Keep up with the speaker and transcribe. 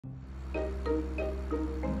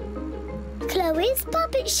Chloe's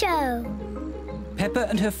Puppet Show. Peppa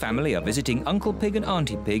and her family are visiting Uncle Pig and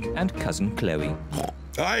Auntie Pig and Cousin Chloe.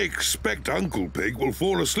 I expect Uncle Pig will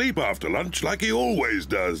fall asleep after lunch like he always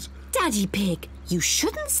does. Daddy Pig, you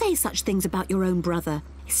shouldn't say such things about your own brother,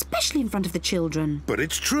 especially in front of the children. But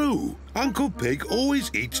it's true. Uncle Pig always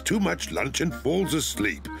eats too much lunch and falls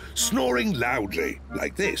asleep, snoring loudly,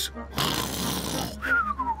 like this.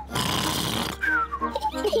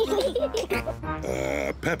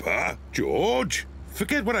 Peppa, George,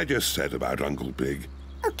 forget what I just said about Uncle Pig.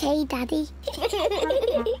 OK, Daddy.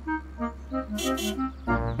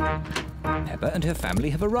 Peppa and her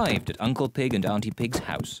family have arrived at Uncle Pig and Auntie Pig's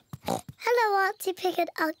house. Hello, Auntie Pig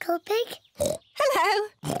and Uncle Pig. Hello.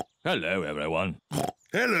 Hello, everyone.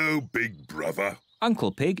 Hello, big brother.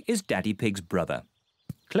 Uncle Pig is Daddy Pig's brother.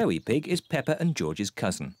 Chloe Pig is Peppa and George's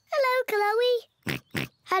cousin. Hello, Chloe.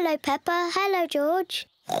 Hello, Peppa. Hello, George.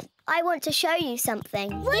 I want to show you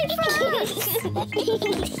something. Wait for us!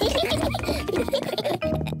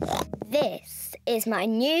 This is my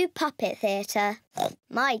new puppet theatre.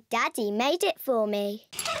 My daddy made it for me.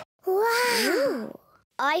 Wow!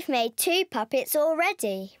 I've made 2 puppets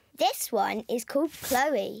already. This one is called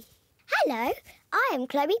Chloe. Hello, I am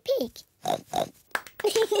Chloe Pig.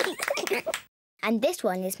 And this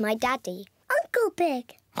one is my daddy, Uncle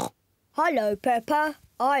Pig. Hello, Peppa.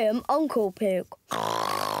 I am Uncle Pig.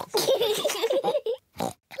 Chloe,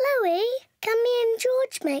 can me and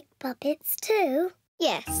George make puppets too?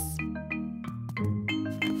 Yes.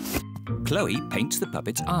 Chloe paints the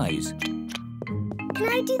puppet's eyes. Can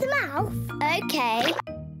I do the mouth? OK.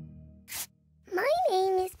 My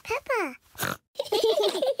name is Peppa.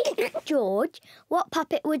 George, what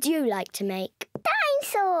puppet would you like to make?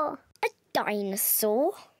 Dinosaur. A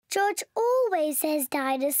dinosaur? George always says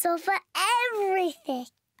dinosaur for everything.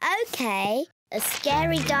 OK, a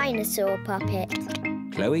scary dinosaur puppet.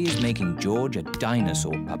 Chloe is making George a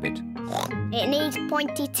dinosaur puppet. It needs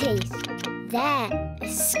pointy teeth. There, a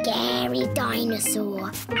scary dinosaur.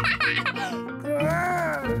 Lunchtime,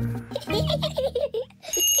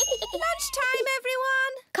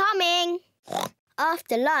 everyone. Coming.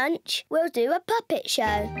 After lunch, we'll do a puppet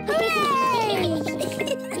show. Hooray!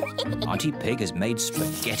 Auntie Pig has made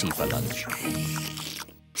spaghetti for lunch.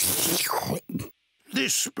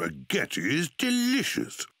 This spaghetti is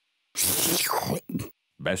delicious.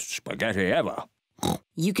 Best spaghetti ever.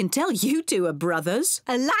 You can tell you two are brothers.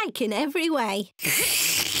 Alike in every way.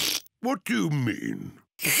 What do you mean?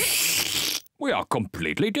 We are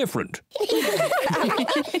completely different.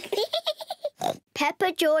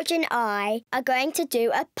 Peppa, George and I are going to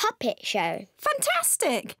do a puppet show.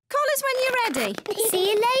 Fantastic. Call us when you're ready.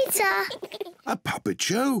 See you later. A puppet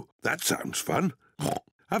show? That sounds fun.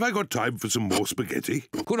 Have I got time for some more spaghetti?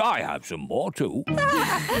 Could I have some more too? The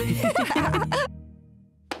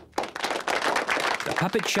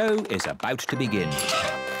puppet show is about to begin.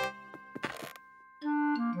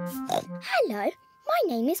 Hello, my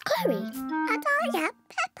name is Chloe. And I am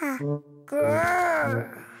Peppa.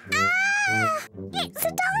 Grrr. Ah! It's a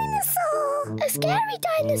dinosaur! A scary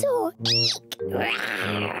dinosaur!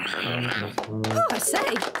 Oh, I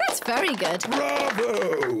say, that's very good.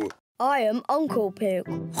 Bravo! I am Uncle Pig.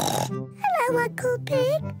 Hello, Uncle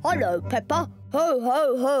Pig. Hello, Peppa. Ho,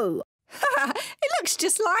 ho, ho. It looks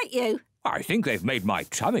just like you. I think they've made my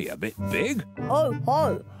tummy a bit big. Ho,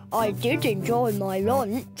 ho. I did enjoy my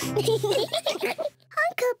lunch.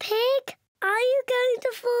 Uncle Pig, are you going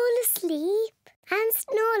to fall asleep and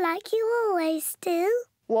snore like you always do?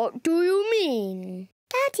 What do you mean?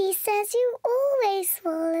 Daddy says you always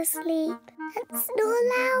fall asleep and snore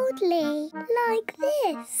loudly, like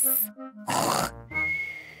this.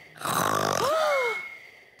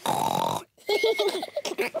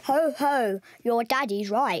 Ho, ho, your daddy's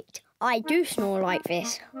right. I do snore like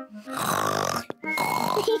this.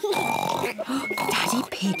 Daddy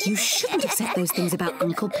Pig, you shouldn't have said those things about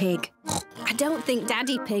Uncle Pig. I don't think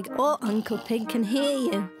Daddy Pig or Uncle Pig can hear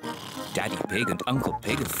you. Daddy Pig and Uncle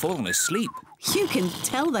Pig have fallen asleep. You can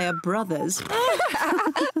tell they are brothers.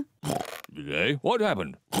 Did they? What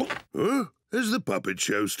happened? Huh? Has the puppet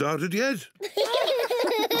show started yet?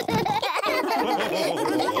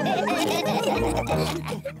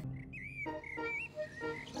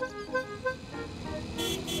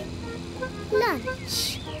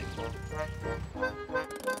 Lunch.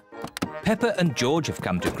 Peppa and George have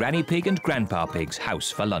come to Granny Pig and Grandpa Pig's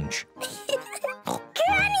house for lunch.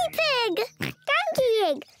 Granny Pig! Thank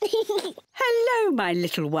you. Hello, my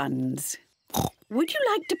little ones. Would you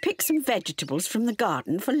like to pick some vegetables from the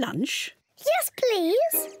garden for lunch? Yes,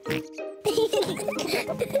 please.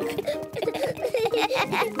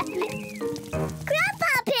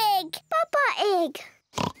 Grandpa Pig! Papa Egg!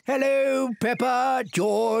 Hello, Peppa,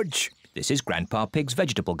 George. This is Grandpa Pig's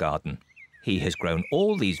vegetable garden. He has grown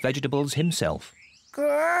all these vegetables himself.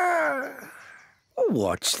 Grrr.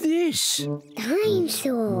 What's this?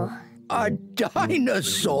 Dinosaur. A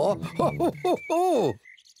dinosaur? Ho, ho, ho, ho.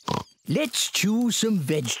 Let's choose some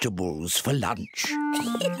vegetables for lunch.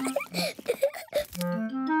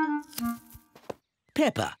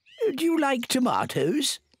 Peppa, do you like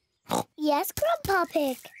tomatoes? Yes, Grandpa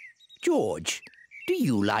Pig. George, do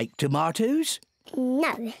you like tomatoes?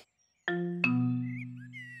 No.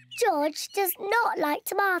 George does not like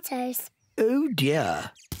tomatoes. Oh,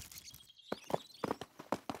 dear.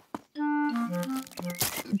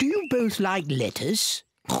 Do you both like lettuce?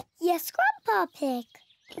 Yes, Grandpa Pig.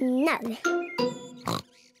 No.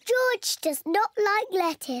 George does not like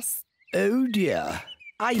lettuce. Oh, dear.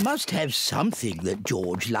 I must have something that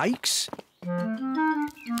George likes.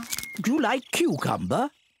 Do you like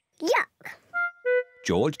cucumber? Yuck.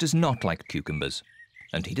 George does not like cucumbers,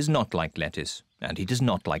 and he does not like lettuce, and he does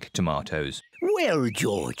not like tomatoes. Well,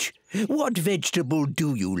 George, what vegetable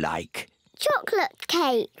do you like? Chocolate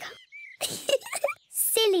cake.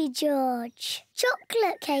 Silly George.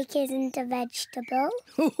 Chocolate cake isn't a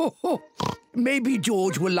vegetable. Maybe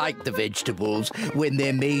George will like the vegetables when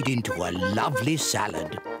they're made into a lovely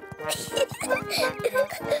salad.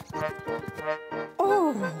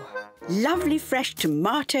 Oh, lovely fresh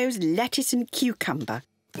tomatoes, lettuce and cucumber.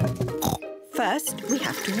 First, we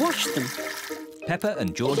have to wash them. Peppa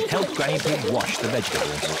and George help Granny Pig wash the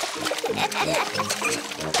vegetables.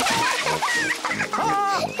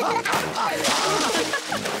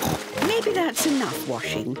 Maybe that's enough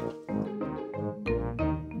washing.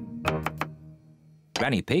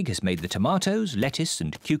 Granny Pig has made the tomatoes, lettuce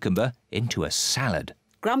and cucumber into a salad.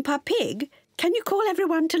 Grandpa Pig, can you call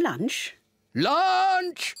everyone to lunch?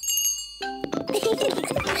 Lunch!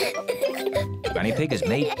 Granny Pig has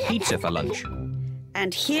made pizza for lunch.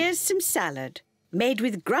 And here's some salad, made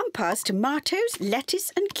with Grandpa's tomatoes,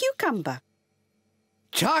 lettuce and cucumber.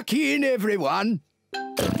 Tuck in, everyone.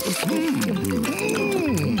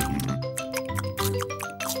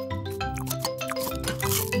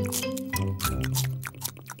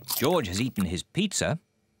 George has eaten his pizza,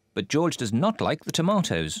 but George does not like the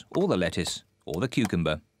tomatoes, or the lettuce, or the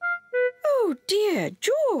cucumber. Oh, dear,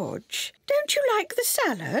 George, don't you like the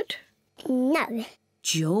salad? No.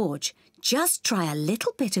 George, just try a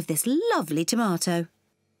little bit of this lovely tomato.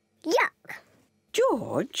 Yuck.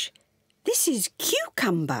 George, this is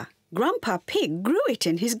cucumber. Grandpa Pig grew it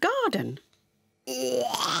in his garden.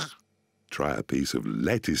 Try a piece of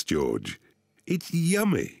lettuce, George. It's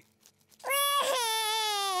yummy.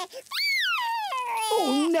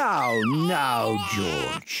 Oh, now,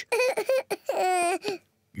 George.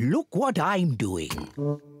 Look what I'm doing.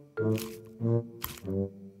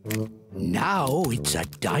 Now it's a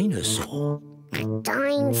dinosaur.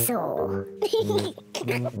 Dinosaur.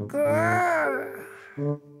 Grrr.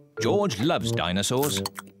 George loves dinosaurs.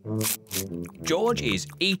 George is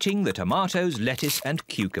eating the tomatoes, lettuce and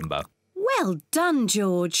cucumber. Well done,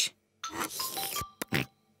 George.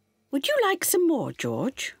 Would you like some more,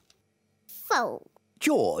 George? Full.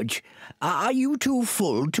 George, are you too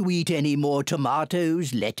full to eat any more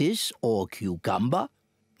tomatoes, lettuce or cucumber?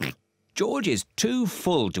 George is too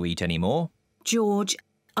full to eat any more. George,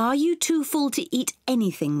 are you too full to eat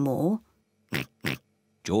anything more?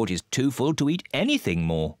 George is too full to eat anything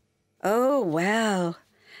more. Oh, well,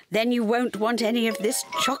 then you won't want any of this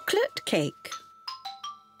chocolate cake.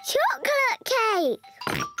 Chocolate cake.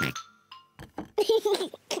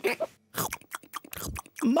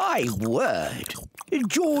 My word,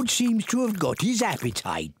 George seems to have got his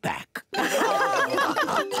appetite back.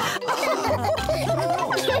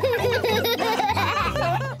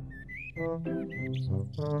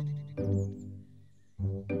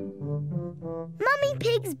 Mummy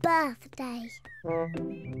Pig's birthday.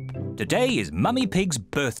 Today is Mummy Pig's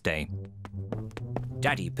birthday.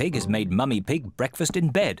 Daddy Pig has made Mummy Pig breakfast in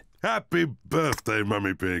bed. Happy birthday,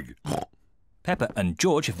 Mummy Pig. Peppa and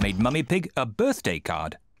George have made Mummy Pig a birthday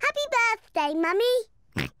card. Happy birthday, Mummy.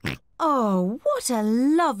 Oh, what a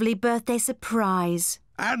lovely birthday surprise.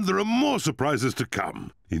 And there are more surprises to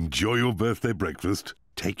come. Enjoy your birthday breakfast.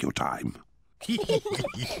 Take your time.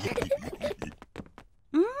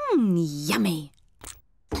 Yummy.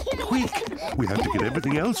 Quick, we have to get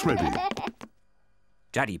everything else ready.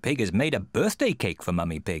 Daddy Pig has made a birthday cake for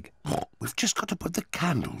Mummy Pig. We've just got to put the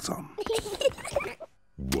candles on.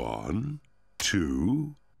 1,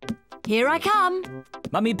 2... Here I come.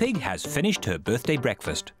 Mummy Pig has finished her birthday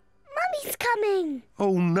breakfast. Mummy's coming.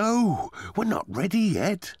 Oh, no, we're not ready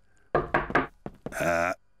yet.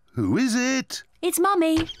 Who is it? It's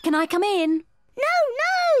Mummy. Can I come in?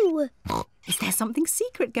 No, No! Is there something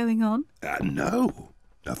secret going on? No,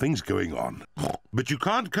 nothing's going on. But you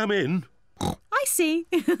can't come in. I see.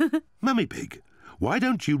 Mummy Pig, why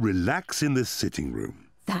don't you relax in the sitting room?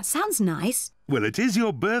 That sounds nice. Well, it is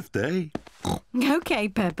your birthday. OK,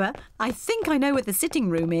 Peppa. I think I know where the sitting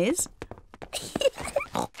room is.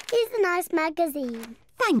 Here's a nice magazine.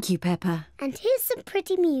 Thank you, Peppa. And here's some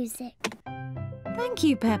pretty music. Thank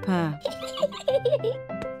you, Peppa.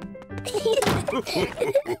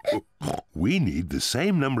 We need the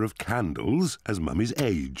same number of candles as Mummy's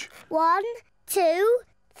age. 1, 2,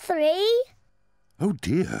 3. Oh,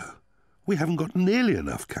 dear. We haven't got nearly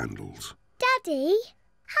enough candles. Daddy,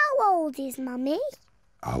 how old is Mummy?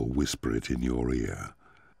 I'll whisper it in your ear.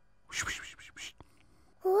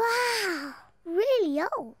 Wow, really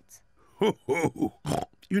old.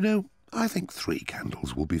 You know, I think 3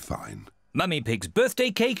 candles will be fine. Mummy Pig's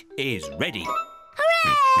birthday cake is ready.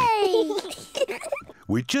 Hooray!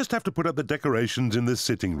 We just have to put up the decorations in the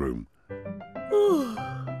sitting room. Hello,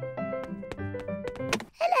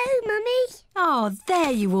 Mummy. Oh,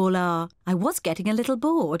 there you all are. I was getting a little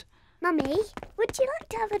bored. Mummy, would you like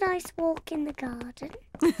to have a nice walk in the garden?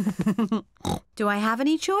 Do I have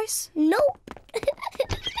any choice? Nope.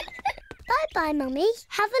 Bye-bye, Mummy.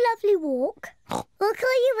 Have a lovely walk. We'll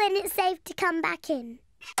call you when it's safe to come back in.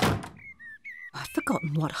 I'd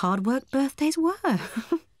forgotten what hard work birthdays were.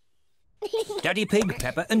 Daddy Pig,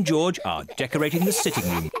 Peppa and George are decorating the sitting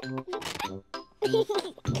room.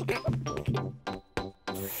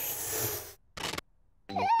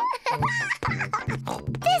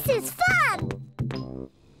 This is fun!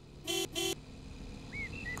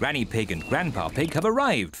 Granny Pig and Grandpa Pig have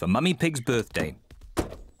arrived for Mummy Pig's birthday.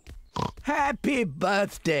 Happy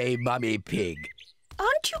birthday, Mummy Pig.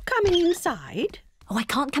 Aren't you coming inside? Oh, I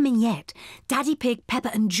can't come in yet. Daddy Pig,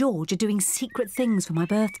 Peppa and George are doing secret things for my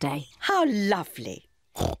birthday. How lovely.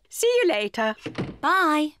 See you later.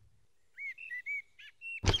 Bye.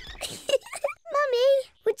 Mummy,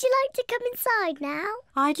 would you like to come inside now?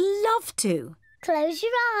 I'd love to. Close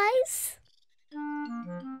your eyes.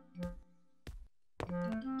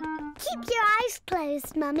 Keep your eyes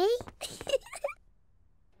closed, Mummy.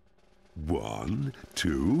 1,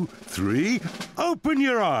 2, 3. Open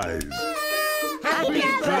your eyes. Happy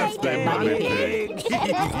birthday, Mummy Pig.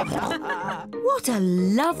 What a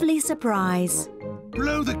lovely surprise.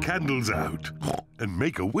 Blow the candles out and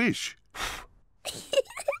make a wish.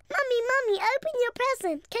 Mummy, open your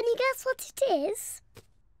present. Can you guess what it is?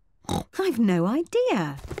 I've no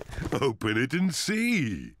idea. Open it and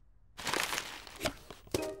see.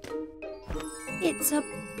 It's a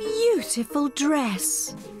beautiful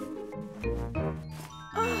dress.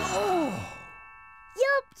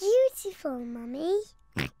 You're beautiful, Mummy.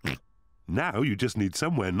 Now you just need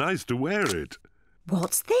somewhere nice to wear it.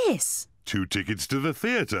 What's this? 2 tickets to the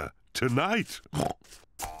theatre tonight.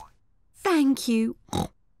 Thank you.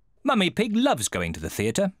 Mummy Pig loves going to the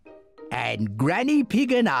theatre. And Granny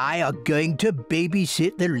Pig and I are going to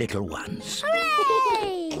babysit the little ones.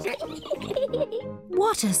 Hooray!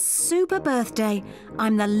 What a super birthday.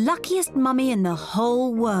 I'm the luckiest mummy in the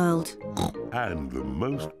whole world. And the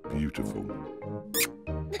most beautiful.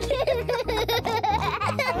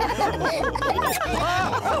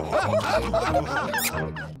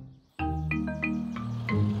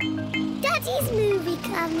 Daddy's movie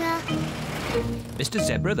camera. Mr.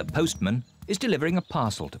 Zebra, the postman, is delivering a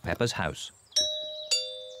parcel to Peppa's house.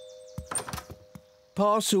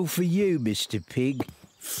 Parcel for you, Mr. Pig.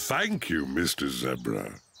 Thank you, Mr.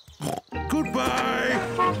 Zebra. Goodbye.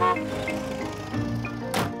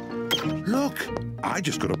 Look, I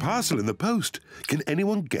just got a parcel in the post. Can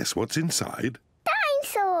anyone guess what's inside?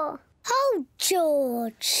 Dinosaur. Oh,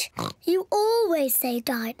 George. You always say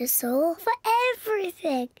dinosaur for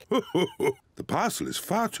everything. The parcel is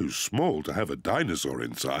far too small to have a dinosaur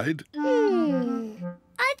inside.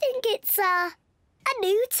 I think it's a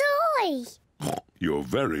new toy. You're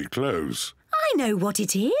very close. I know what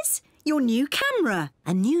it is. Your new camera.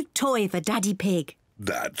 A new toy for Daddy Pig.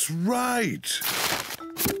 That's right.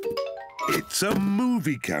 It's a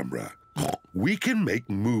movie camera. We can make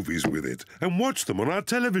movies with it and watch them on our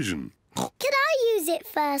television. Can I use it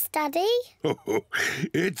first, Daddy?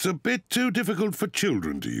 It's a bit too difficult for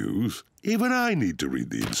children to use. Even I need to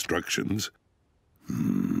read the instructions.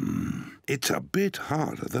 It's a bit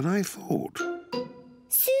harder than I thought.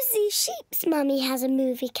 Susie Sheep's mummy has a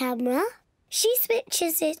movie camera. She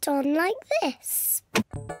switches it on like this.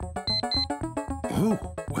 Oh,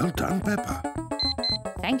 well done, Peppa.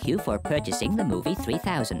 Thank you for purchasing the movie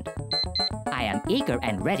 3000. I am eager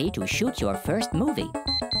and ready to shoot your first movie.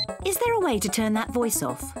 Is there a way to turn that voice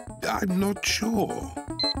off? I'm not sure.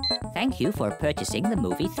 Thank you for purchasing the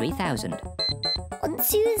movie 3000. On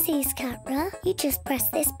Susie's camera, you just press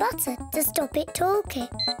this button to stop it talking.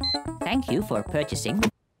 Thank you for purchasing... Now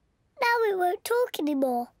it won't talk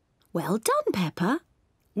anymore. Well done, Peppa.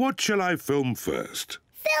 What shall I film first?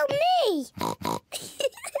 Film me!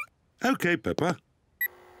 OK, Peppa.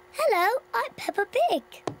 Hello, I'm Peppa Pig.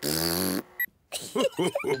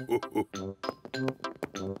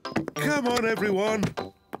 Come on, everyone.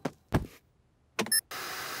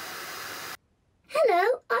 Hello,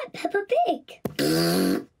 I'm Peppa Pig.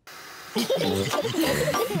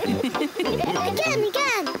 Again.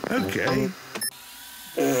 OK.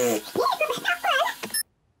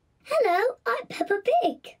 Hello, I'm Peppa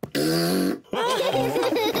Pig.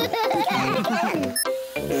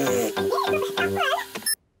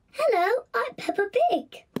 Hello, I'm Peppa Pig.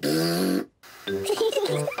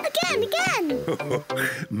 Again.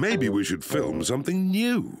 Maybe we should film something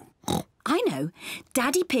new. I know.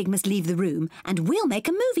 Daddy Pig must leave the room and we'll make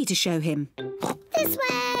a movie to show him. This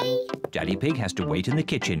way. Daddy Pig has to wait in the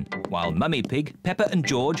kitchen, while Mummy Pig, Peppa and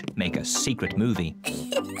George make a secret movie.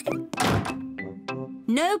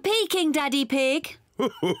 No peeking, Daddy Pig. We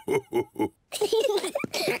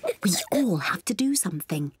all have to do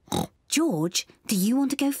something. George, do you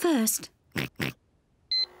want to go first?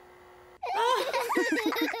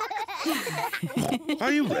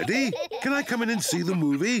 Are you ready? Can I come in and see the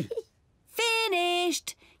movie?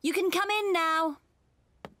 Finished. You can come in now.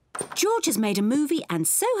 George has made a movie and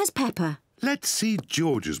so has Peppa. Let's see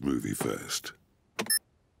George's movie first.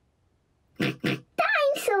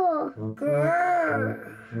 Dinosaur.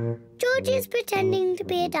 Grrr. George is pretending to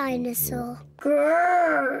be a dinosaur.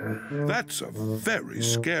 Grrr. That's a very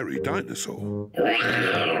scary dinosaur.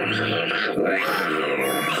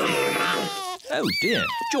 Oh dear,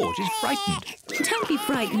 George is frightened. Don't be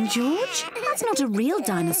frightened, George. That's not a real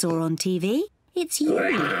dinosaur on TV. It's you.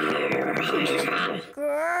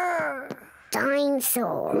 Grrr.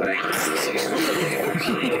 Dinosaur.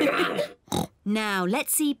 Now,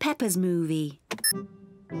 let's see Peppa's movie.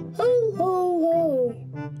 Ho, ho, ho.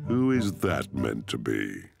 Who is that meant to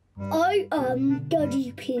be? I am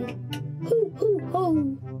Daddy Pig. Ho, ho,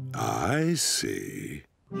 ho. I see.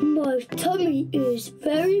 My tummy is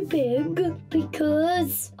very big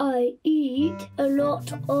because I eat a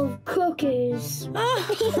lot of cookies.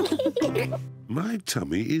 My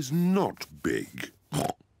tummy is not big.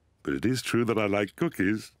 But it is true that I like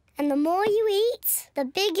cookies. And the more you eat, the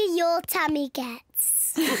bigger your tummy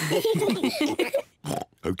gets.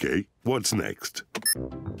 OK, what's next?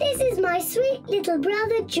 This is my sweet little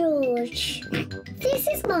brother George. This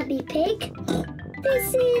is Mummy Pig.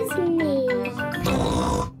 This is me.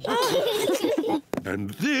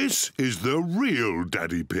 And this is the real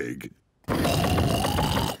Daddy Pig.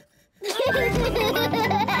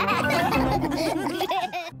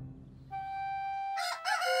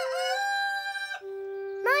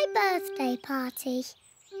 My birthday party.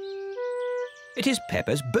 It is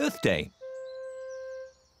Peppa's birthday.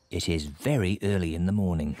 It is very early in the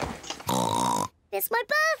morning. It's my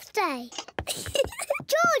birthday.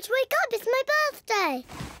 George, wake up, it's my birthday.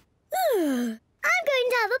 I'm going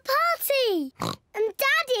to have a party. And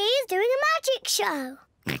Daddy is doing a magic show.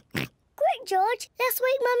 Quick, George, let's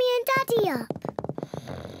wake Mummy and Daddy up.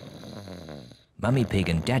 Mummy Pig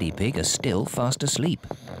and Daddy Pig are still fast asleep.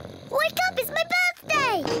 Wake up, it's my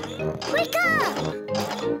birthday. Wake up.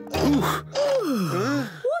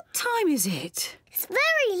 What time is it? It's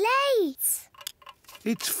very late.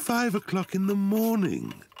 It's 5 o'clock in the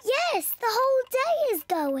morning. Yes, the whole day is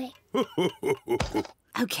going.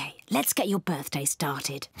 OK, let's get your birthday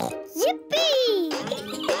started. Yippee!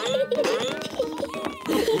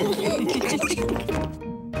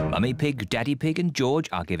 Mummy Pig, Daddy Pig and George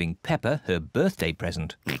are giving Peppa her birthday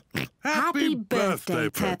present. Happy birthday,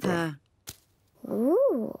 Peppa.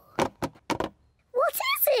 Ooh. What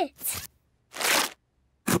is it?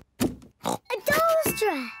 A doll's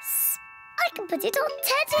dress. I can put it on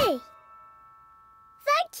Teddy.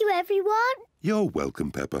 Thank you, everyone. You're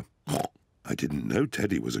welcome, Peppa. I didn't know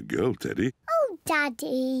Teddy was a girl, Teddy. Oh,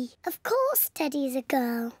 Daddy. Of course Teddy's a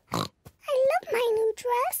girl. I love my new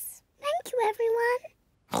dress. Thank you, everyone.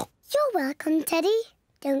 You're welcome, Teddy.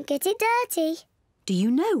 Don't get it dirty. Do you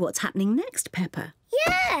know what's happening next, Peppa?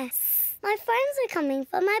 Yes. My friends are coming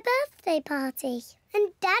for my birthday party.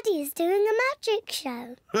 And Daddy is doing a magic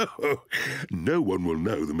show. No one will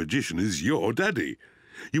know the magician is your daddy.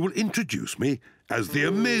 You will introduce me as the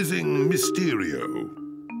amazing Mysterio.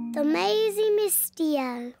 The Amazing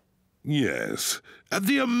Mysterio. Yes,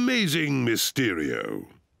 the amazing Mysterio.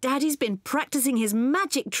 Daddy's been practicing his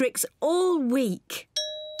magic tricks all week.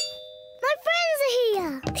 My friends are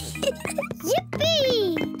here.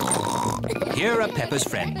 Yippee! Here are Peppa's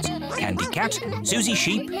friends. Candy Cat, Susie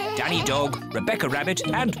Sheep, Danny Dog, Rebecca Rabbit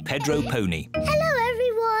and Pedro Pony. Hello,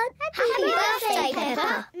 everyone. Happy birthday,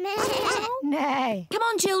 Peppa. Nay. Come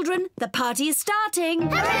on, children. The party is starting.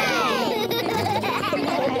 Hooray!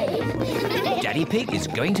 Daddy Pig is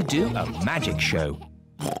going to do a magic show.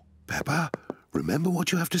 Peppa, remember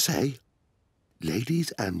what you have to say.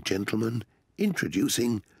 Ladies and gentlemen,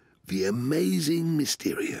 introducing the amazing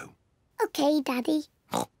Mysterio. OK, Daddy.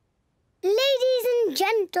 Ladies and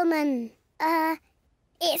gentlemen,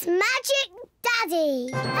 it's Magic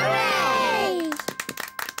Daddy! Hooray!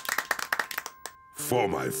 For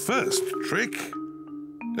my first trick,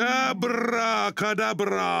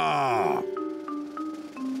 abracadabra!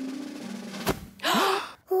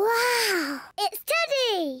 Wow! It's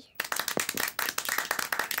Daddy!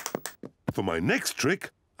 For my next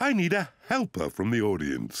trick, I need a helper from the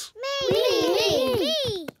audience.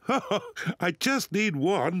 Me! I just need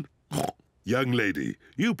one. Young lady,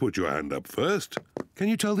 you put your hand up first. Can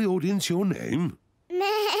you tell the audience your name?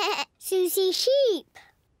 Susie Sheep.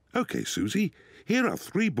 OK, Susie, here are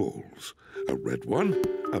 3 balls. A red one,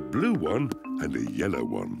 a blue one and a yellow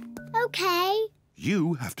one. OK.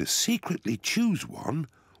 You have to secretly choose one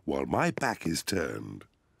while my back is turned.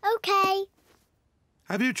 OK.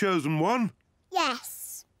 Have you chosen one?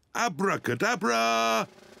 Yes. Abracadabra!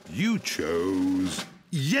 You chose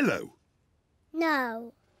yellow.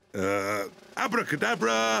 No.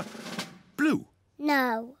 Abracadabra, blue.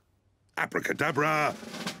 No. Abracadabra,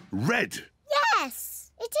 red.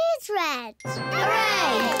 Yes! It is red.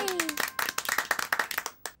 Hooray!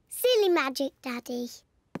 Silly Magic Daddy.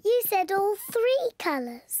 You said all 3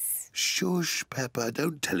 colours. Shush, Peppa,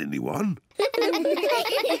 don't tell anyone.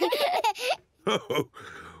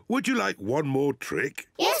 Would you like one more trick?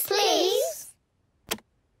 Yes, please.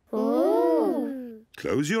 Ooh.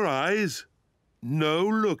 Close your eyes. No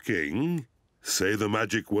looking. Say the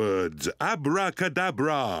magic words,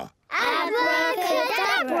 abracadabra.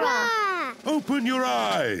 Abracadabra! Open your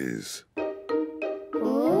eyes.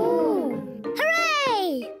 Ooh.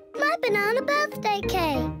 Hooray! My banana birthday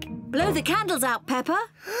cake. Blow the candles out, Peppa.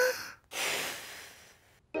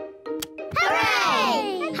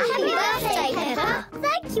 Hooray! Happy birthday, Peppa.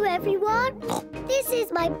 Thank you, everyone. This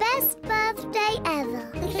is my best birthday ever.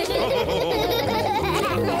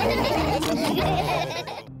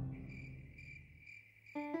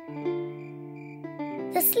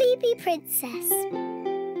 The Sleepy Princess.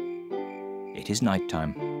 It is night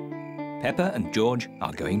time. Peppa and George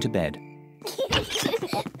are going to bed.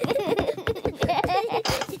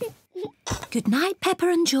 Good night, Peppa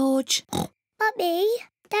and George. Mummy,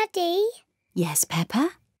 Daddy, Yes, Peppa?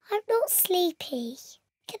 I'm not sleepy.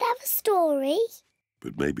 Can I have a story?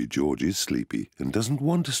 But maybe George is sleepy and doesn't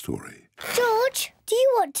want a story. George, do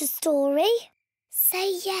you want a story?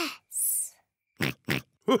 Say yes.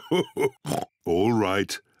 All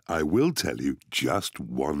right, I will tell you just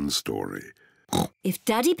one story. If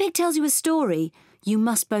Daddy Pig tells you a story, you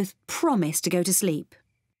must both promise to go to sleep.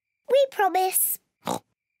 We promise.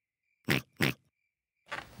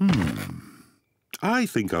 I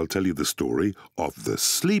think I'll tell you the story of the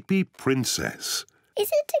Sleepy Princess.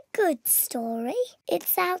 Is it a good story? It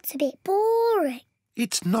sounds a bit boring.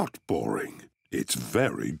 It's not boring. It's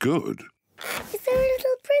very good. Is there a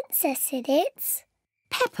little princess in it?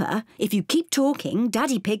 Peppa, if you keep talking,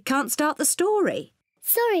 Daddy Pig can't start the story.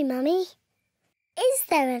 Sorry, Mummy. Is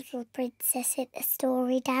there a little princess in the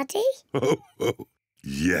story, Daddy? Oh,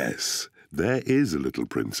 yes, there is a little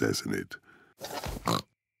princess in it.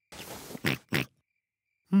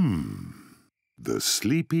 The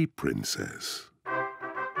Sleepy Princess.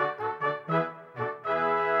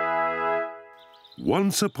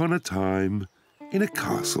 Once upon a time, in a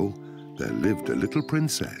castle, there lived a little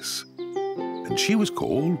princess, and she was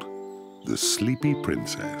called the Sleepy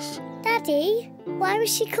Princess. Daddy, why was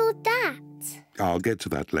she called that? I'll get to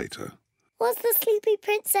that later. Was the Sleepy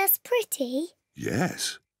Princess pretty?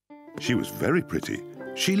 Yes, she was very pretty.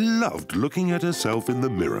 She loved looking at herself in the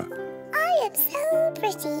mirror. I am so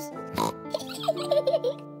pretty.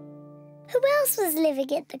 Who else was living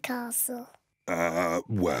in the castle?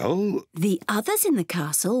 Well... The others in the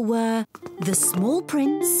castle were the small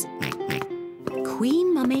prince,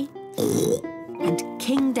 Queen Mummy and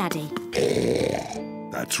King Daddy.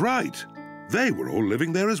 That's right. They were all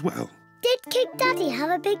living there as well. Did King Daddy have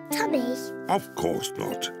a big tummy? Of course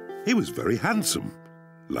not. He was very handsome.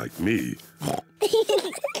 Like me.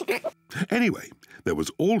 Anyway, there was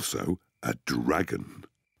also a dragon.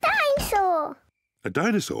 Dinosaur! A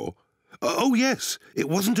dinosaur? Oh, yes. It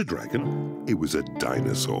wasn't a dragon. It was a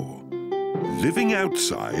dinosaur. Living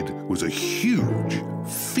outside was a huge,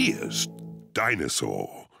 fierce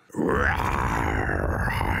dinosaur. Oh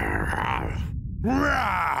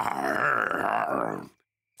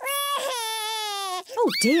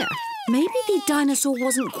dear, maybe the dinosaur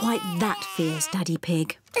wasn't quite that fierce, Daddy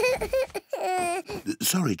Pig.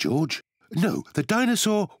 Sorry, George. No, the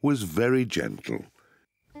dinosaur was very gentle.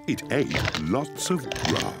 It ate lots of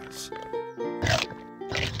grass.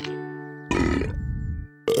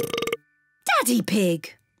 Daddy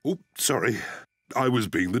Pig! Oh, sorry. I was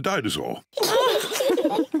being the dinosaur.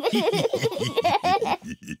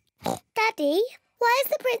 Daddy, why is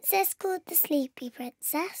the princess called the Sleepy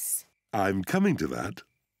Princess? I'm coming to that.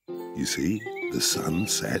 You see, the sun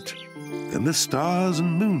set, then the stars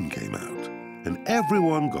and moon came out, and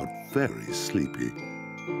everyone got very sleepy.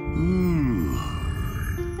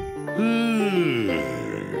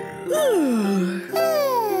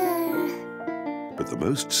 But the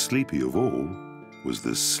most sleepy of all was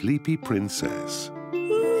the Sleepy Princess.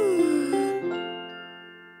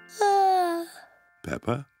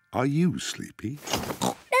 Peppa, are you sleepy?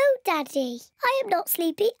 No, Daddy. I am not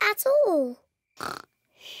sleepy at all.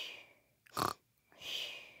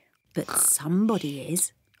 But somebody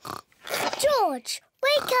is. George,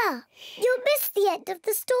 wake up. You'll miss the end of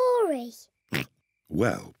the story.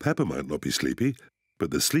 Well, Peppa might not be sleepy,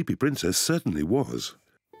 but the Sleepy Princess certainly was.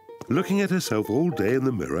 Looking at herself all day in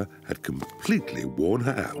the mirror had completely worn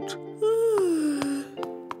her out.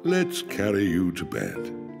 Let's carry you to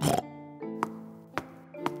bed.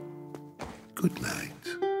 Good night.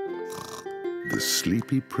 The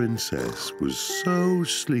Sleepy Princess was so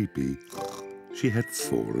sleepy, she had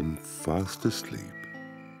fallen fast asleep.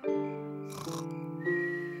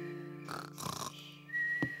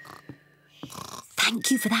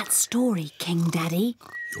 Thank you for that story, King Daddy.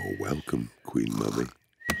 You're welcome, Queen Mummy.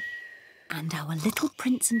 And our little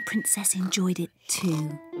prince and princess enjoyed it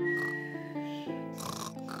too.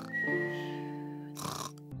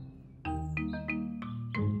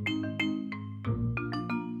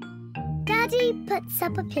 Daddy puts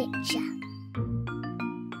up a picture.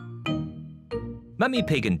 Mummy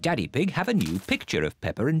Pig and Daddy Pig have a new picture of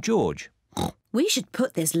Peppa and George. We should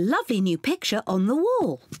put this lovely new picture on the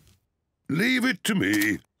wall. Leave it to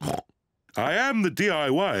me. I am the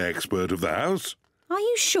DIY expert of the house. Are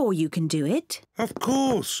you sure you can do it? Of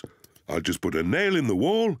course. I'll just put a nail in the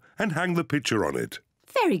wall and hang the picture on it.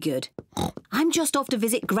 Very good. I'm just off to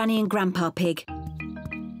visit Granny and Grandpa Pig.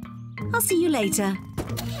 I'll see you later.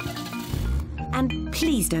 And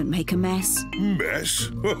please don't make a mess. Mess?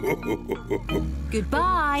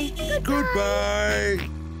 Goodbye. Goodbye.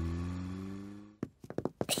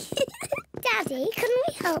 Daddy, can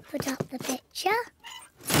we help put up the picture?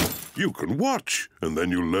 You can watch, and then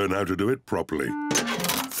you'll learn how to do it properly.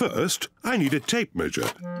 First, I need a tape measure.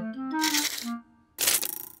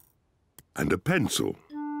 And a pencil.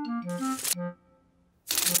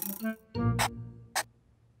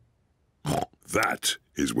 That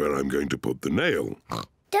is where I'm going to put the nail.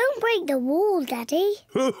 Don't break the wall, Daddy.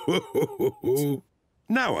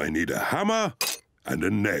 Now I need a hammer and a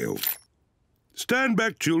nail. Stand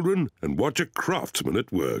back, children, and watch a craftsman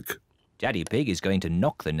at work. Daddy Pig is going to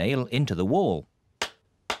knock the nail into the wall.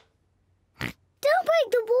 Don't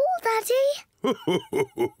break the wall,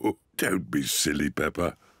 Daddy. Don't be silly,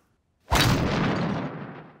 Peppa.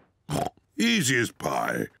 Easy as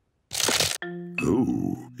pie.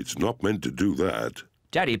 Oh, it's not meant to do that.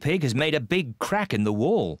 Daddy Pig has made a big crack in the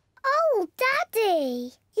wall. Oh,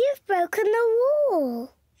 Daddy, you've broken the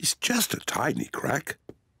wall. It's just a tiny crack.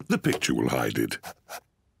 The picture will hide it.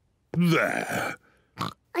 There.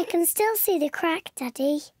 I can still see the crack,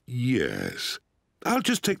 Daddy. Yes. I'll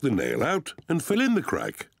just take the nail out and fill in the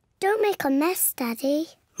crack. Don't make a mess, Daddy.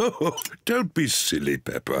 Oh, don't be silly,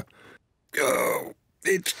 Peppa. Oh,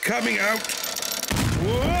 it's coming out.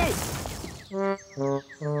 Whoa!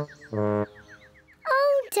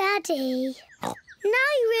 Oh, Daddy. Now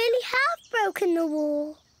you really have broken the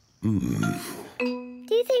wall. Do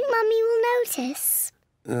you think Mummy will notice?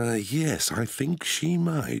 Yes, I think she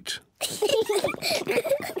might.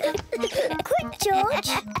 Quick, George.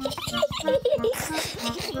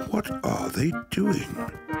 What are they doing?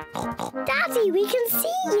 Daddy, we can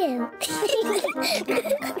see you.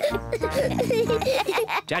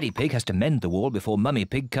 Daddy Pig has to mend the wall before Mummy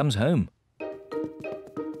Pig comes home.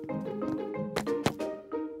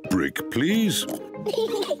 Brick, please.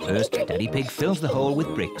 First, Daddy Pig fills the hole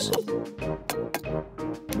with bricks.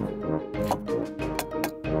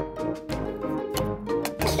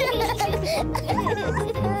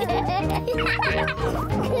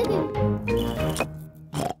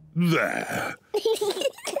 There.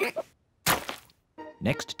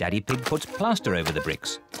 Next, Daddy Pig puts plaster over the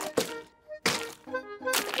bricks.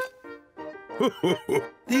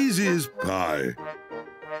 Easy as pie.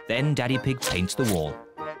 Then Daddy Pig paints the wall.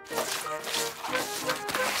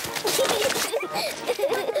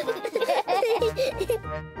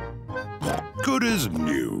 Good as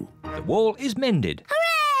new. The wall is mended.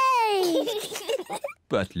 Hooray!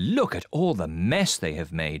 But look at all the mess they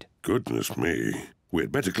have made. Goodness me.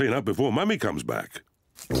 We'd better clean up before Mummy comes back.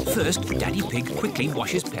 First, Daddy Pig quickly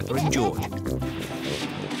washes Peppa and George.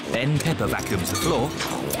 Then Peppa vacuums the floor.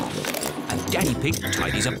 And Daddy Pig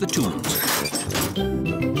tidies up the tools.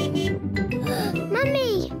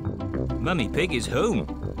 Mummy! Mummy Pig is home.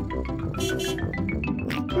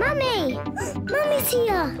 Mummy! Mummy's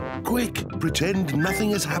here! Quick, pretend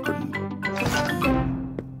nothing has happened.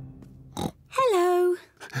 Hello.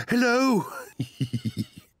 Hello.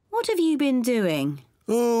 What have you been doing?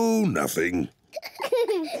 Oh, nothing.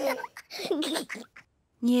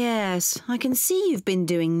 Yes, I can see you've been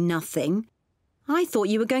doing nothing. I thought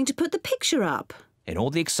you were going to put the picture up. In all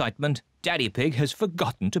the excitement, Daddy Pig has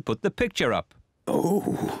forgotten to put the picture up.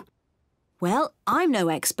 Oh. Well, I'm no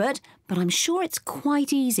expert, but I'm sure it's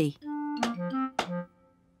quite easy.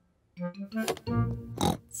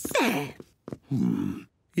 There.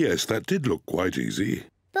 Yes, that did look quite easy.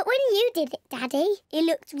 But when you did it, Daddy, it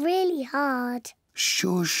looked really hard.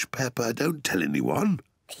 Shush, Peppa, don't tell anyone.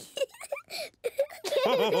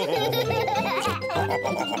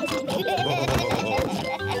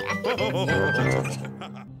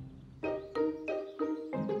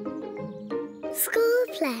 School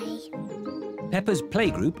play. Peppa's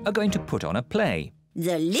playgroup are going to put on a play.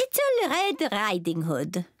 The Little Red Riding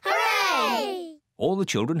Hood. Hooray! All the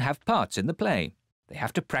children have parts in the play. They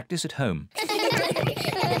have to practice at home.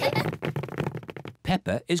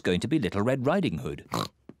 Peppa is going to be Little Red Riding Hood.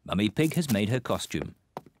 Mummy Pig has made her costume.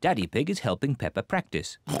 Daddy Pig is helping Peppa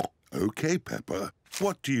practice. OK, Peppa.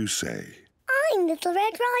 What do you say? I'm Little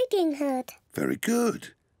Red Riding Hood. Very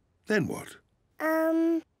good. Then what?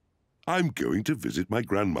 I'm going to visit my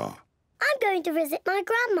grandma. I'm going to visit my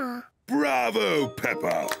grandma. Bravo,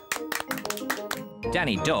 Peppa!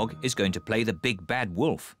 Danny Dog is going to play the big bad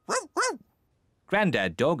wolf.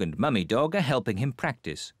 Grandad Dog and Mummy Dog are helping him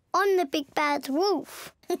practice. On the big bad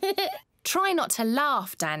wolf. Try not to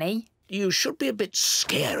laugh, Danny. You should be a bit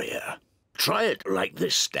scarier. Try it like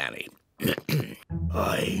this, Danny.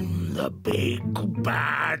 I'm the big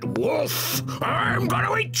bad wolf. I'm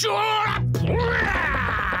gonna eat you all up.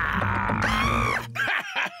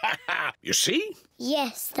 You see?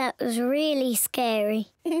 Yes, that was really scary.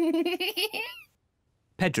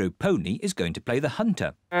 Pedro Pony is going to play the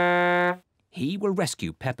hunter. He will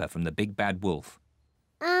rescue Peppa from the big bad wolf.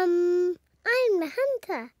 I'm the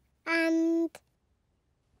hunter, and...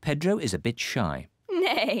 Pedro is a bit shy.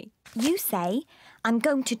 Nay. You say, I'm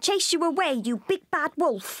going to chase you away, you big bad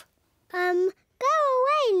wolf. Go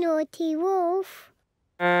away, naughty wolf.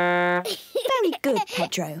 Very good,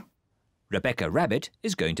 Pedro. Rebecca Rabbit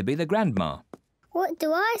is going to be the grandma. What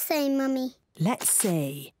do I say, Mummy? Let's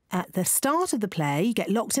see. At the start of the play, you get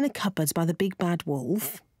locked in a cupboard by the big bad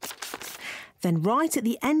wolf. Then right at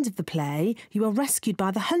the end of the play, you are rescued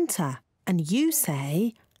by the hunter. And you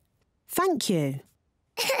say, thank you.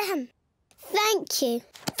 Thank you.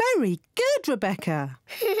 Very good, Rebecca.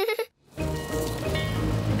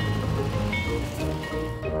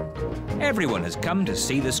 Everyone has come to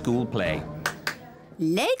see the school play.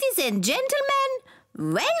 Ladies and gentlemen,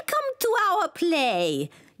 welcome to our play,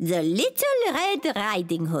 The Little Red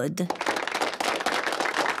Riding Hood.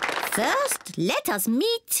 First, let us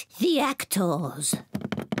meet the actors.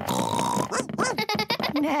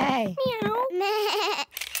 Nay. Meow.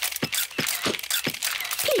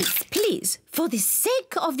 Please, for the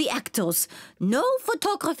sake of the actors, no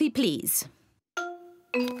photography, please.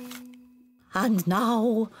 And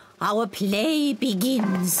now, our play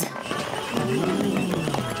begins.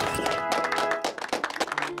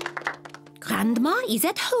 Grandma is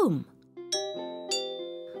at home.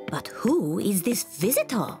 But who is this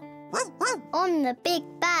visitor? On the big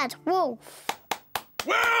bad wolf.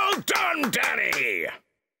 Well done, Danny!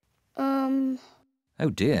 Oh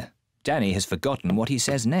dear, Danny has forgotten what he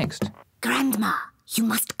says next. Grandma, you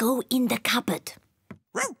must go in the cupboard.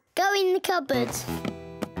 Go in the cupboard.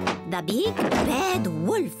 The big bad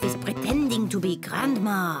wolf is pretending to be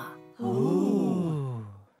Grandma. Ooh.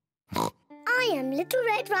 I am Little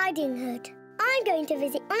Red Riding Hood. I'm going to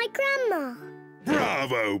visit my grandma.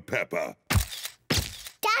 Bravo, Peppa!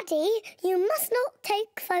 Daddy, you must not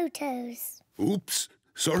take photos. Oops.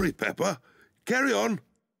 Sorry, Peppa. Carry on.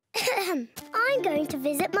 I'm going to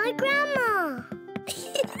visit my grandma.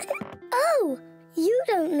 Oh, you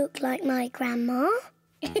don't look like my grandma.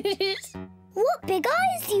 What big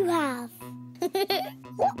eyes you have.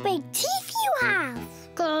 What big teeth you have?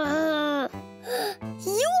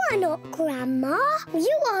 You are not Grandma.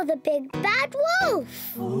 You are the big bad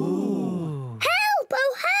wolf. Ooh. Help!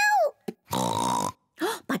 Oh, help!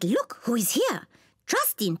 But look who is here.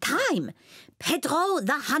 Just in time. Pedro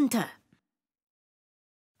the Hunter.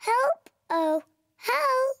 Help! Oh,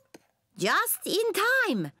 help! Just in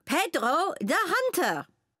time. Pedro the Hunter.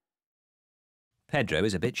 Pedro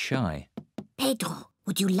is a bit shy. Pedro,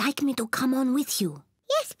 would you like me to come on with you?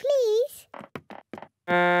 Yes, please.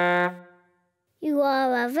 You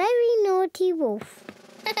are a very naughty wolf.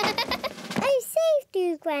 I saved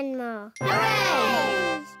you, Grandma.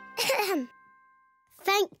 Hooray!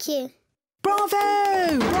 Thank you.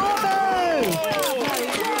 Bravo! Bravo!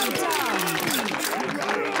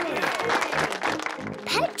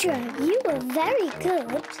 Pedro, you were very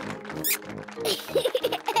good.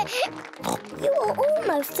 You are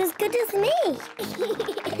almost as good as me.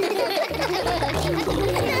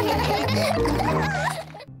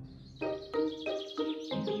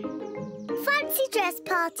 Fancy dress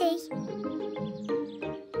party.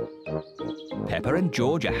 Peppa and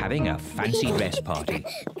George are having a fancy dress party.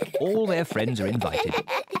 All their friends are invited.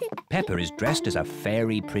 Peppa is dressed as a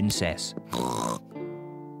fairy princess.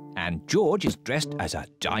 And George is dressed as a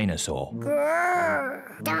dinosaur.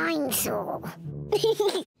 Grrr, dinosaur.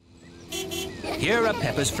 Here are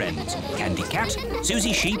Peppa's friends. Candy Cat,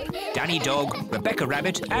 Susie Sheep, Danny Dog, Rebecca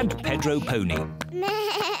Rabbit and Pedro Pony.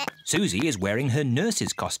 Susie is wearing her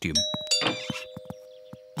nurse's costume.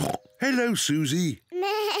 Hello, Susie.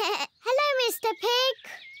 Hello, Mr. Pig.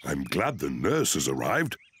 I'm glad the nurse has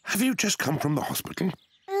arrived. Have you just come from the hospital?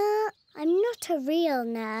 I'm not a real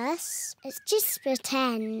nurse. It's just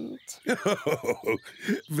pretend.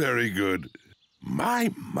 Very good.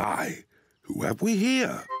 My. Who have we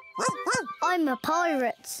here? I'm a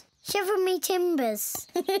pirate. Shiver me timbers.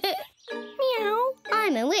 Meow.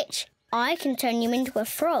 I'm a witch. I can turn you into a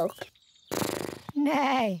frog.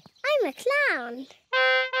 Nay. I'm a clown.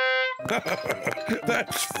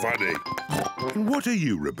 That's funny. And what are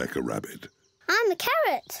you, Rebecca Rabbit? I'm a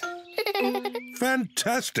carrot.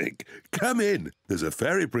 Fantastic. Come in. There's a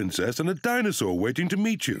fairy princess and a dinosaur waiting to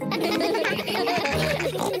meet you. Hello,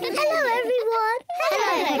 everyone.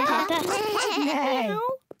 Hello, Peppa. Nay.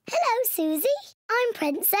 Hello, Susie. I'm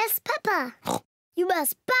Princess Peppa. You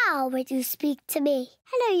must bow when you speak to me.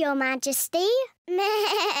 Hello, Your Majesty.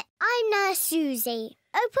 I'm Nurse Susie.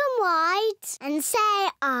 Open wide and say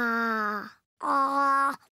ah.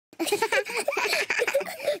 Ah.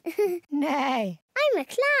 Nay. I'm a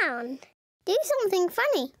clown. Do something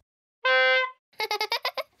funny.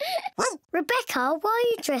 Rebecca, why are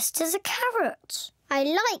you dressed as a carrot? I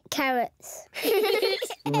like carrots.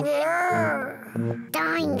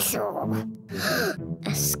 Dinosaur.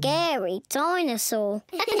 A scary dinosaur.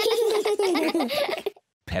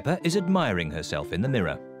 Peppa is admiring herself in the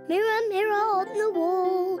mirror. Mirror, mirror on the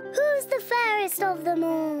wall, who's the fairest of them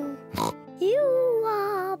all? You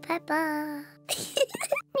are Peppa.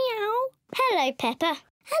 Meow. Hello, Peppa.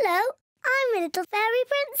 Hello, I'm a little fairy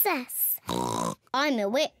princess. I'm a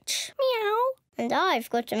witch. Meow. And I've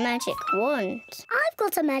got a magic wand. I've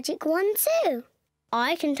got a magic wand too.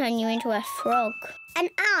 I can turn you into a frog. And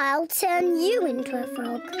I'll turn you into a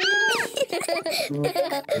frog.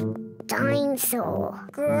 Dinosaur.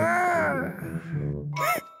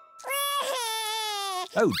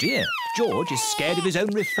 Oh dear, George is scared of his own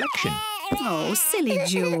reflection. Oh, silly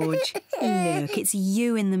George. Look, it's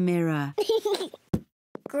you in the mirror.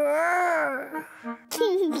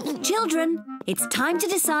 Children, it's time to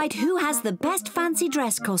decide who has the best fancy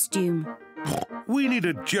dress costume. We need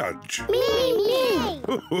a judge. Me!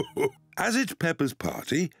 As it's Peppa's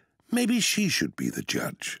party, maybe she should be the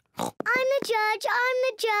judge. I'm the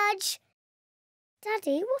judge.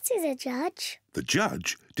 Daddy, what is a judge? The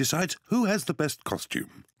judge decides who has the best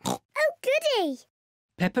costume. Oh, goody!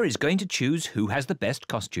 Peppa is going to choose who has the best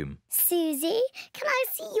costume. Susie, can I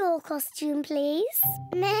see your costume, please?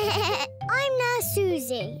 I'm Nurse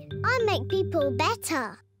Susie. I make people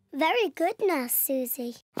better. Very good, Nurse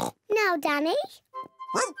Susie. Now, Danny.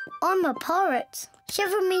 I'm a pirate.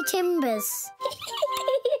 Shiver me timbers.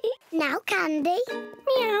 Now, Candy.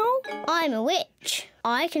 Meow. I'm a witch.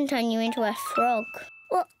 I can turn you into a frog.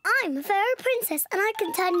 Well, I'm a fairy princess and I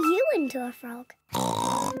can turn you into a frog.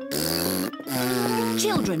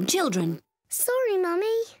 Children. Sorry,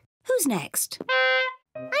 Mummy. Who's next?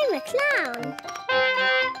 I'm a clown.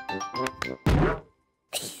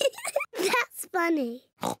 That's funny.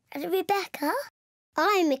 And Rebecca,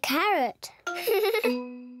 I'm a carrot.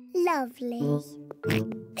 Lovely.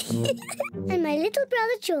 And my little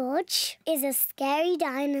brother George is a scary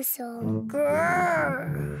dinosaur.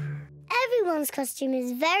 Grrr. Everyone's costume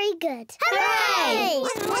is very good. Hooray!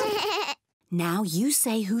 Now you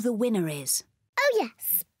say who the winner is. Oh,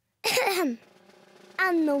 yes.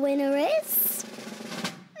 And the winner is...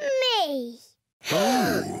 me.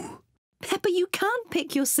 Oh. Peppa, you can't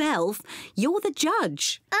pick yourself. You're the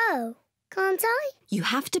judge. Oh, can't I? You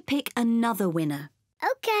have to pick another winner.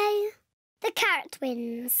 OK. The carrot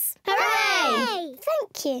wins. Hooray!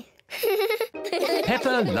 Thank you.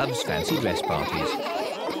 Peppa loves fancy dress parties.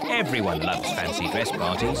 Everyone loves fancy dress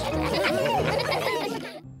parties.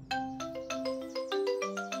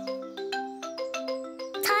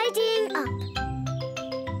 Tidying up.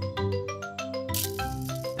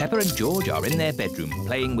 Peppa and George are in their bedroom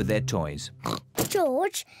playing with their toys.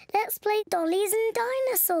 George, let's play dollies and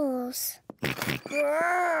dinosaurs.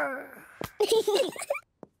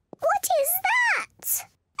 What is that?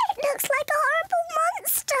 It looks like a horrible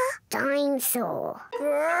monster. Dinosaur.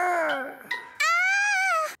 Ah!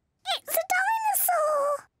 It's a dinosaur.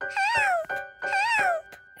 Help!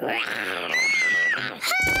 Help!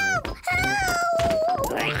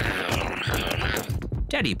 Help!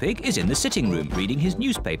 Daddy Pig is in the sitting room reading his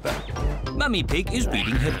newspaper. Mummy Pig is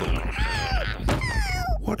reading her book.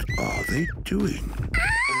 What are they doing?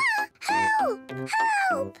 Help!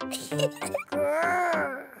 Help!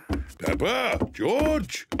 Peppa,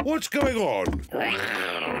 George, what's going on?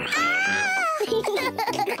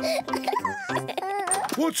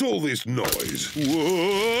 What's all this noise?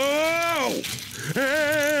 Whoa!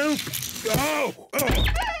 Help! Oh! Oh!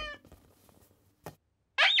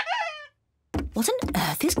 What on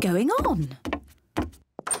earth is going on?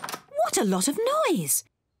 What a lot of noise!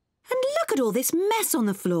 And look at all this mess on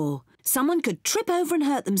the floor. Someone could trip over and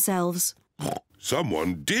hurt themselves.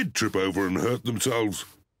 Someone did trip over and hurt themselves.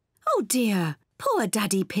 Oh dear, poor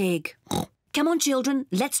Daddy Pig. Come on, children,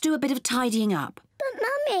 let's do a bit of tidying up. But,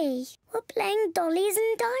 Mummy, we're playing dollies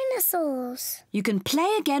and dinosaurs. You can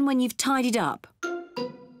play again when you've tidied up.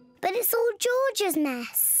 But it's all George's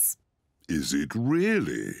mess. Is it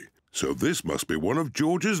really? So this must be one of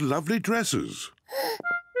George's lovely dresses.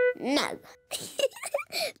 No.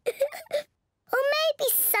 Or maybe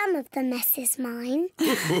some of the mess is mine.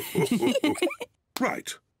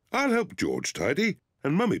 Right, I'll help George tidy,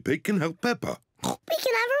 and Mummy Pig can help Peppa. We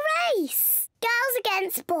can have a race. Girls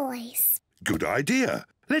against boys. Good idea.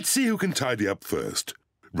 Let's see who can tidy up first.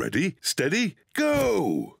 Ready, steady,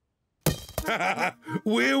 go!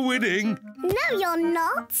 We're winning. No, you're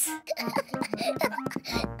not.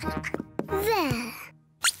 There.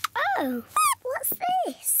 Oh, what's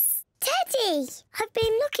this? Teddy, I've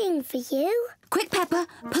been looking for you. Quick, Peppa,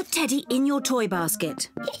 put Teddy in your toy basket.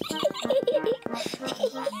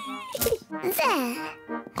 There.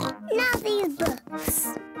 Now these books.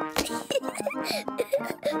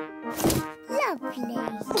 Lovely.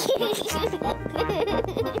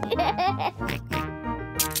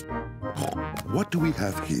 What do we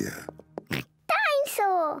have here?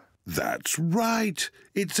 Dinosaur. That's right.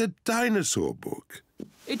 It's a dinosaur book.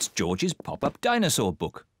 It's George's pop-up dinosaur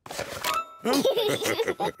book.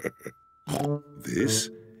 This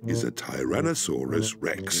is a Tyrannosaurus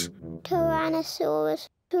Rex. Tyrannosaurus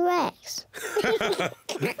Rex.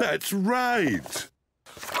 That's right.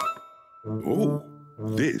 Oh,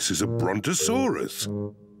 this is a Brontosaurus.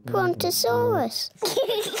 Brontosaurus.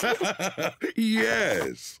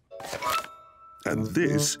 Yes. And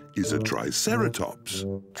this is a Triceratops.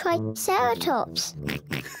 Triceratops.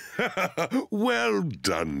 Well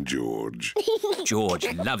done, George.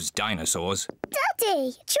 George loves dinosaurs.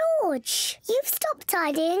 Daddy, George, you've stopped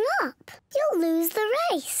tidying up. You'll lose the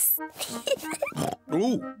race.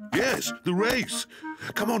 Oh, yes, the race.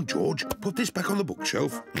 Come on, George, put this back on the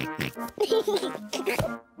bookshelf.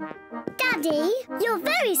 Daddy, you're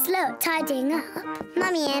very slow at tidying up.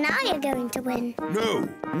 Mummy and I are going to win. No,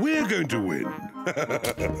 we're going to win.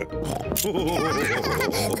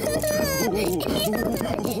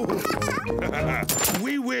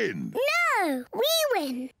 We win. No, we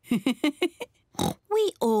win.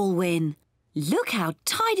 We all win. Look how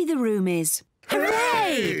tidy the room is.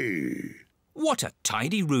 Hooray! What a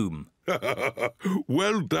tidy room.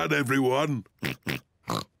 Well done, everyone.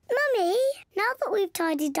 Mummy, now that we've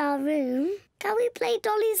tidied our room, can we play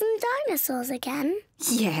dollies and dinosaurs again?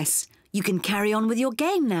 Yes, you can carry on with your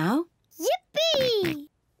game now. Yippee!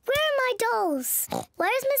 Where are my dolls?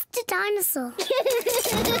 Where's Mr. Dinosaur?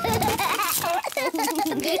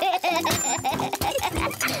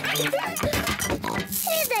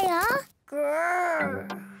 Here they are. Grrr.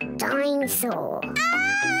 Dinosaur.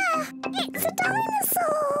 Ah! It's a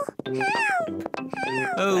dinosaur! Help!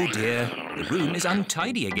 Help! Oh dear, the room is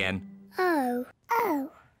untidy again. Oh.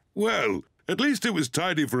 Well, at least it was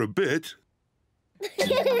tidy for a bit.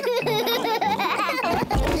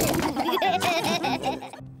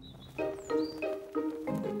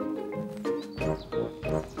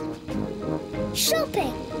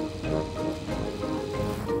 Shopping.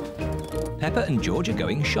 Peppa and George are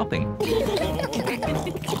going shopping.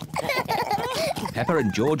 Peppa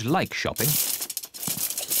and George like shopping.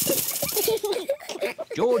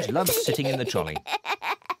 George loves sitting in the trolley.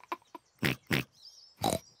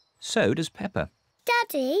 So does Peppa.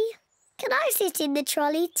 Daddy, can I sit in the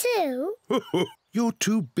trolley too? You're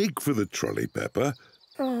too big for the trolley, Peppa.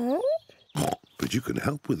 Oh. But you can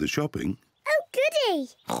help with the shopping. Oh, goody.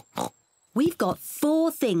 We've got 4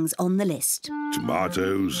 things on the list.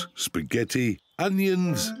 Tomatoes, spaghetti,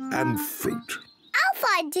 onions and fruit. I'll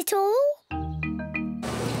find it all.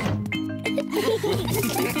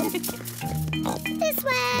 This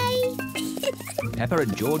way. Peppa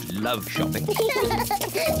and George love shopping.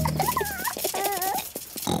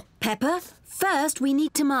 Peppa, first we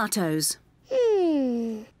need tomatoes.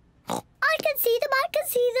 I can see them,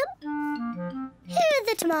 Here are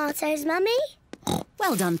the tomatoes, Mummy.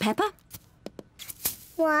 Well done, Peppa.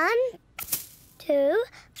 1, 2,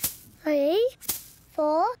 3,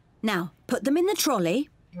 4. Now, put them in the trolley.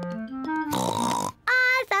 I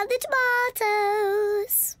found the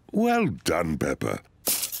tomatoes. Well done, Peppa.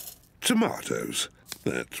 Tomatoes.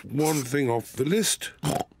 That's one thing off the list.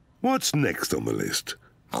 What's next on the list?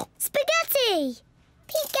 Spaghetti.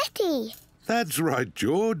 Spaghetti. That's right,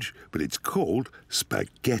 George, but it's called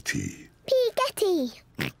spaghetti. Spaghetti.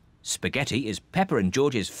 Spaghetti is Peppa and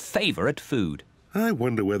George's favourite food. I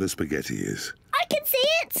wonder where the spaghetti is. I can see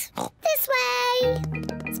it. This way.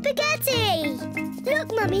 Spaghetti.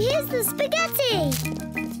 Look, Mummy, here's the spaghetti.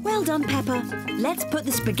 Well done, Peppa. Let's put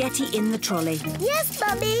the spaghetti in the trolley. Yes,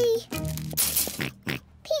 Mummy.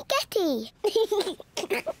 Spaghetti.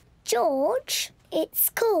 George, it's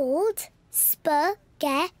called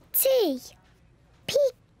spaghetti.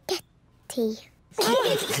 Spaghetti.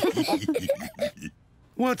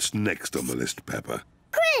 What's next on the list, Peppa?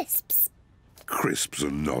 Crisps. Crisps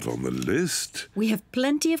are not on the list. We have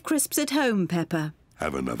plenty of crisps at home, Peppa.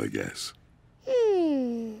 Have another guess.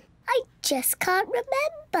 I just can't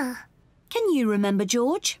remember. Can you remember,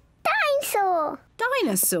 George? Dinosaur.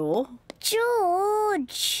 Dinosaur?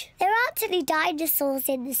 George, there aren't any dinosaurs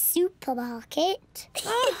in the supermarket.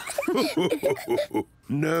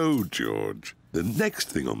 No, George. The next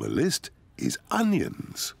thing on the list is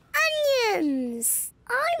onions. Onions.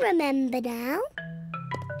 I remember now.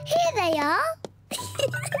 Here they are.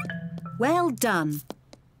 Well done.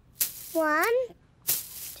 1,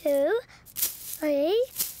 2, 3,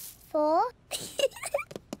 4.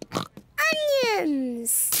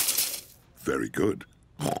 Onions. Very good.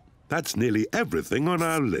 That's nearly everything on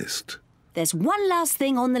our list. There's one last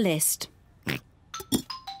thing on the list.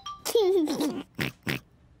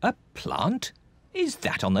 A plant? Is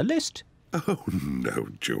that on the list? Oh, no,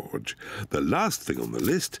 George. The last thing on the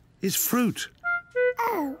list is fruit.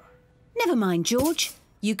 Oh. Never mind, George.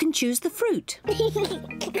 You can choose the fruit.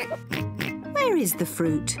 Where is the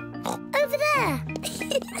fruit? Over there.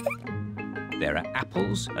 There are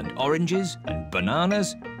apples and oranges and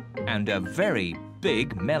bananas and a very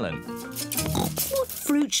big melon. What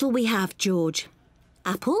fruit shall we have, George?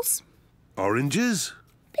 Apples? Oranges?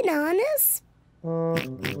 Bananas. A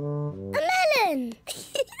melon.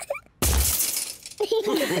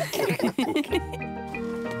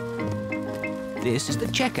 This is the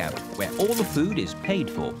checkout, where all the food is paid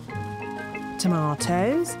for.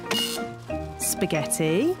 Tomatoes,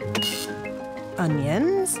 spaghetti,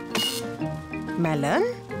 onions,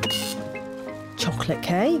 melon, chocolate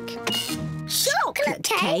cake. Chocolate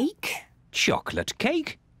cake? Chocolate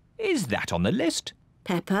cake? Is that on the list?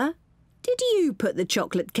 Peppa, did you put the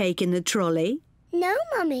chocolate cake in the trolley? No,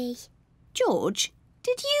 Mummy. George,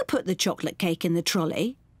 did you put the chocolate cake in the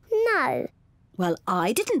trolley? No. Well,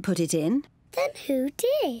 I didn't put it in. Then who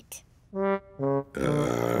did?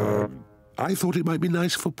 I thought it might be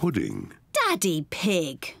nice for pudding. Daddy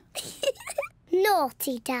Pig.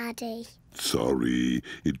 Naughty Daddy. Sorry,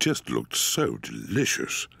 it just looked so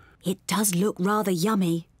delicious. It does look rather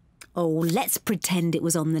yummy. Oh, let's pretend it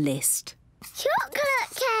was on the list. Chocolate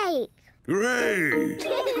cake. Hooray!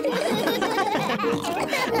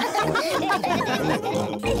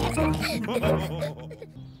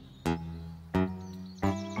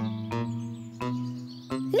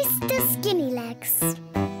 Mr. Skinnylegs.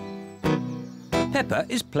 Peppa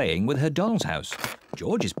is playing with her doll's house.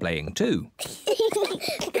 George is playing too.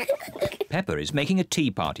 Peppa is making a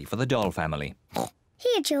tea party for the doll family.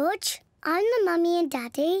 Here, George. I'm the mummy and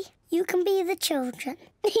daddy. You can be the children.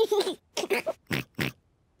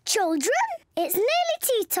 Children? It's nearly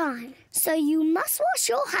tea time, so you must wash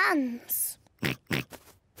your hands.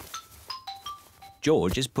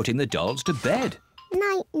 George is putting the dolls to bed.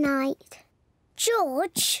 Night-night.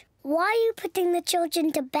 George, why are you putting the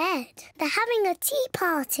children to bed? They're having a tea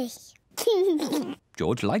party.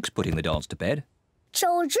 George likes putting the dolls to bed.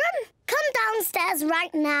 Children, come downstairs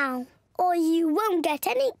right now, or you won't get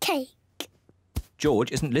any cake.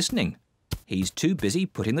 George isn't listening. He's too busy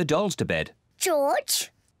putting the dolls to bed.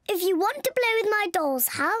 George, if you want to play with my doll's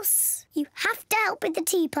house, you have to help with the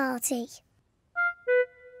tea party.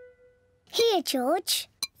 Here, George,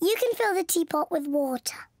 you can fill the teapot with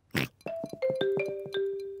water.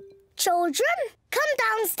 Children, come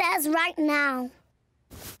downstairs right now.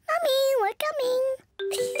 Mummy, we're coming.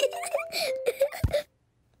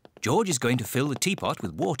 George is going to fill the teapot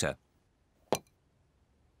with water.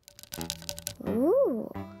 Ooh.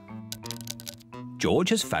 George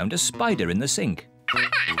has found a spider in the sink.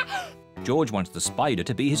 George wants the spider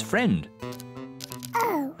to be his friend.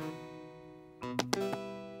 Oh.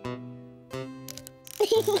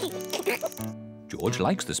 George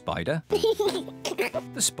likes the spider.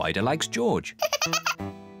 The spider likes George.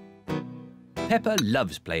 Peppa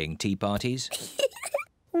loves playing tea parties.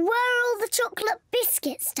 Where are all the chocolate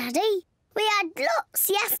biscuits, Daddy? We had lots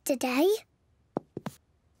yesterday.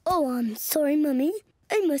 Oh, I'm sorry, Mummy.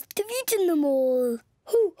 I must have eaten them all.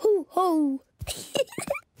 Ho, ho, ho.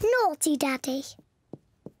 Naughty Daddy.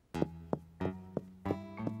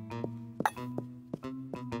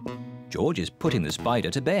 George is putting the spider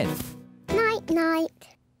to bed.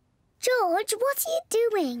 Night-night. George, what are you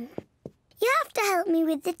doing? You have to help me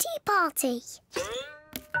with the tea party.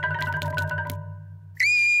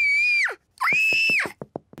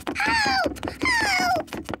 Help!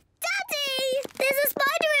 Help! Daddy! There's a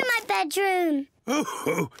spider in my bedroom.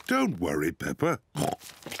 Oh, don't worry, Peppa.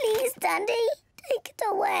 Please, Daddy, take it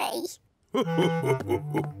away.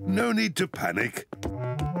 No need to panic.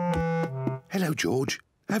 Hello, George.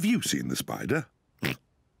 Have you seen the spider?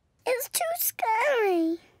 It's too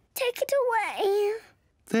scary. Take it away.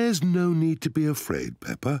 There's no need to be afraid,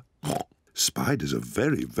 Peppa. Spiders are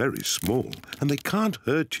very, very small and they can't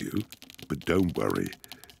hurt you. But don't worry.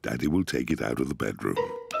 Daddy will take it out of the bedroom.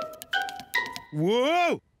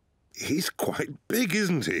 Whoa! He's quite big,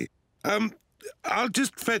 isn't he? I'll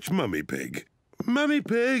just fetch Mummy Pig. Mummy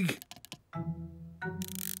Pig!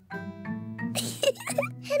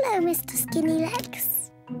 Hello, Mr. Skinny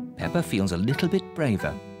Legs. Peppa feels a little bit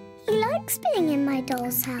braver. He likes being in my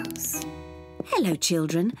doll's house. Hello,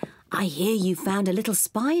 children. I hear you found a little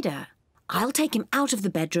spider. I'll take him out of the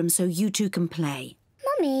bedroom so you two can play.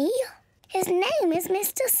 Mummy, his name is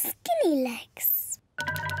Mr. Skinny Legs.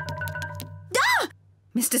 Ah!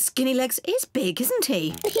 Mr. Skinny Legs is big, isn't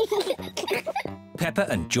he? Peppa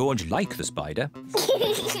and George like the spider.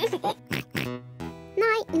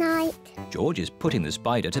 Night-night. George is putting the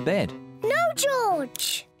spider to bed. No,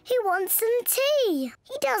 George. He wants some tea.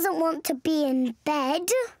 He doesn't want to be in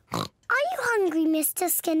bed. Are you hungry, Mr.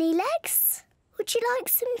 Skinny Legs? Would you like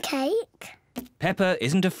some cake? Peppa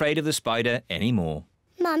isn't afraid of the spider anymore.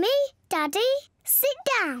 Mummy, Daddy, sit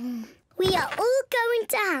down. We are all going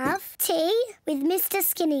to have tea with Mr.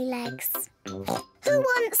 Skinny Legs. Who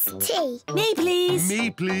wants tea? Me, please. Me,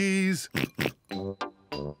 please.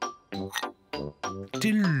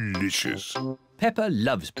 Delicious. Peppa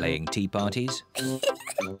loves playing tea parties.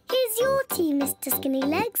 Here's your tea, Mr. Skinny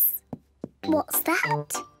Legs. What's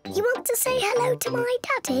that? You want to say hello to my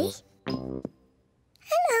daddy?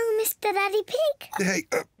 Hello, Mr. Daddy Pig. Hey,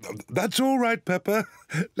 that's all right, Peppa.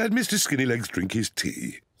 Let Mr. Skinnylegs drink his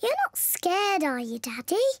tea. You're not scared, are you,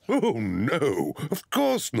 Daddy? Oh, no, of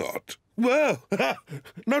course not. Well,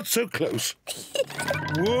 not so close.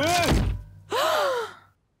 Whoa!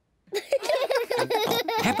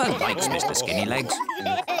 Peppa likes Mr. Skinny Legs.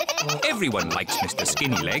 Everyone likes Mr.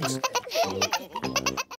 Skinny Legs.